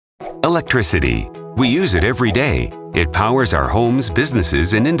Electricity. We use it every day. It powers our homes,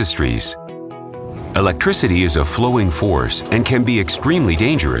 businesses, and industries. Electricity is a flowing force and can be extremely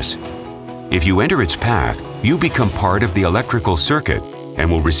dangerous. If you enter its path, you become part of the electrical circuit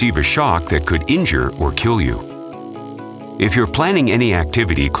and will receive a shock that could injure or kill you. If you're planning any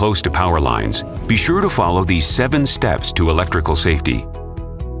activity close to power lines, be sure to follow these 7 steps to electrical safety.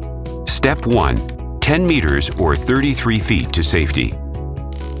 Step 1. 10 meters or 33 feet to safety.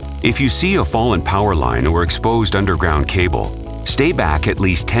 If you see a fallen power line or exposed underground cable, stay back at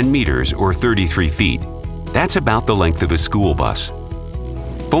least 10 meters or 33 feet. That's about the length of a school bus.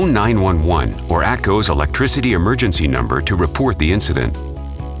 Phone 911 or ATCO's electricity emergency number to report the incident.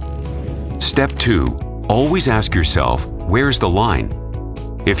 Step 2. Always ask yourself, where's the line?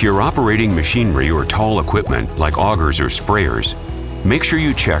 If you're operating machinery or tall equipment like augers or sprayers, make sure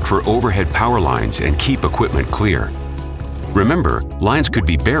you check for overhead power lines and keep equipment clear. Remember, lines could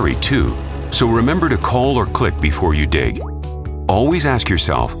be buried too, so remember to call or click before you dig. Always ask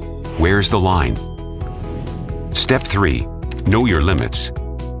yourself, where's the line? Step 3. Know your limits.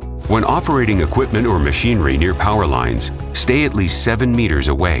 When operating equipment or machinery near power lines, stay at least 7 meters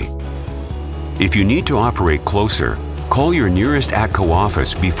away. If you need to operate closer, call your nearest ATCO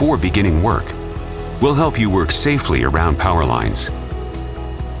office before beginning work. We'll help you work safely around power lines.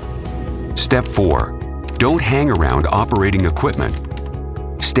 Step 4. Don't hang around operating equipment.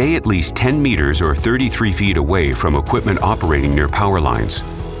 Stay at least 10 meters or 33 feet away from equipment operating near power lines.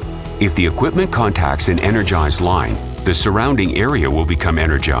 If the equipment contacts an energized line, the surrounding area will become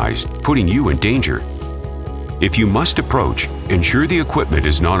energized, putting you in danger. If you must approach, ensure the equipment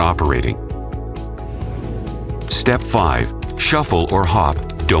is not operating. Step 5. Shuffle or hop,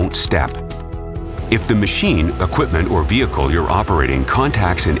 don't step. If the machine, equipment, or vehicle you're operating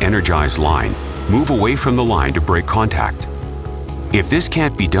contacts an energized line, move away from the line to break contact. If this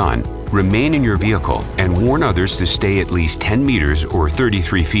can't be done, remain in your vehicle and warn others to stay at least 10 meters or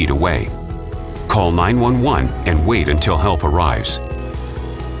 33 feet away. Call 911 and wait until help arrives.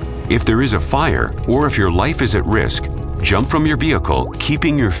 If there is a fire or if your life is at risk, jump from your vehicle,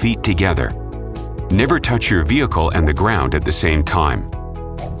 keeping your feet together. Never touch your vehicle and the ground at the same time.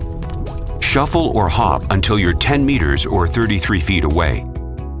 Shuffle or hop until you're 10 meters or 33 feet away.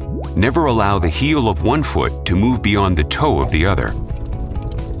 Never allow the heel of one foot to move beyond the toe of the other.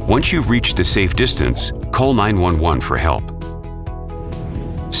 Once you've reached a safe distance, call 911 for help.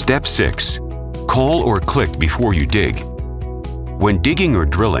 Step 6. Call or click before you dig. When digging or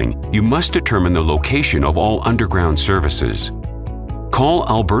drilling, you must determine the location of all underground services. Call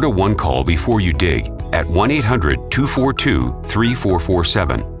Alberta One Call before you dig at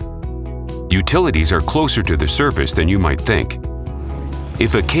 1-800-242-3447. Utilities are closer to the surface than you might think.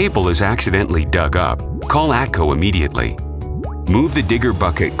 If a cable is accidentally dug up, call ATCO immediately. Move the digger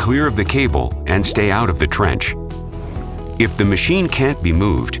bucket clear of the cable and stay out of the trench. If the machine can't be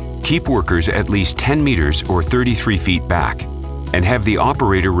moved, keep workers at least 10 meters or 33 feet back and have the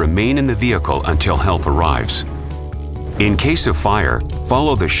operator remain in the vehicle until help arrives. In case of fire,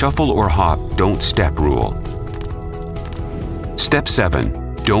 follow the shuffle or hop, don't step rule. Step 7.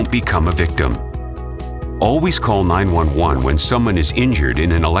 Don't become a victim. Always call 911 when someone is injured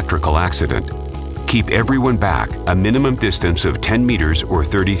in an electrical accident. Keep everyone back a minimum distance of 10 meters or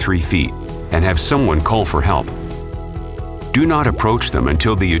 33 feet and have someone call for help. Do not approach them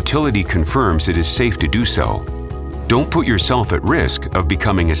until the utility confirms it is safe to do so. Don't put yourself at risk of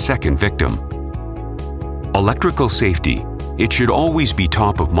becoming a second victim. Electrical safety. It should always be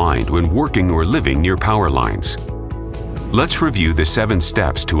top of mind when working or living near power lines. Let's review the 7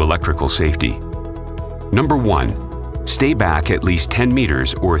 steps to electrical safety. Number 1. Stay back at least 10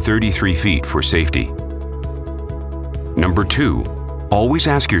 meters or 33 feet for safety. Number 2. Always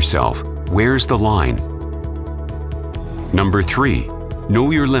ask yourself, where's the line? Number 3.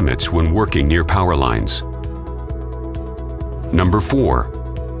 Know your limits when working near power lines. Number 4.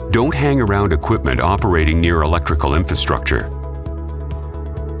 Don't hang around equipment operating near electrical infrastructure.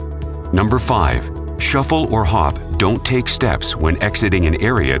 Number 5. Shuffle or hop, don't take steps when exiting an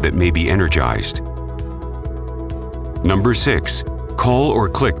area that may be energized. Number 6. Call or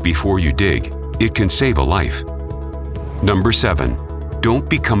click before you dig. It can save a life. Number 7. Don't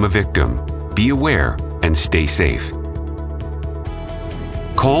become a victim. Be aware and stay safe.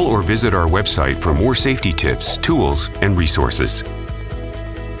 Call or visit our website for more safety tips, tools, and resources.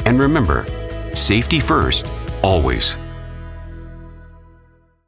 And remember, safety first, always.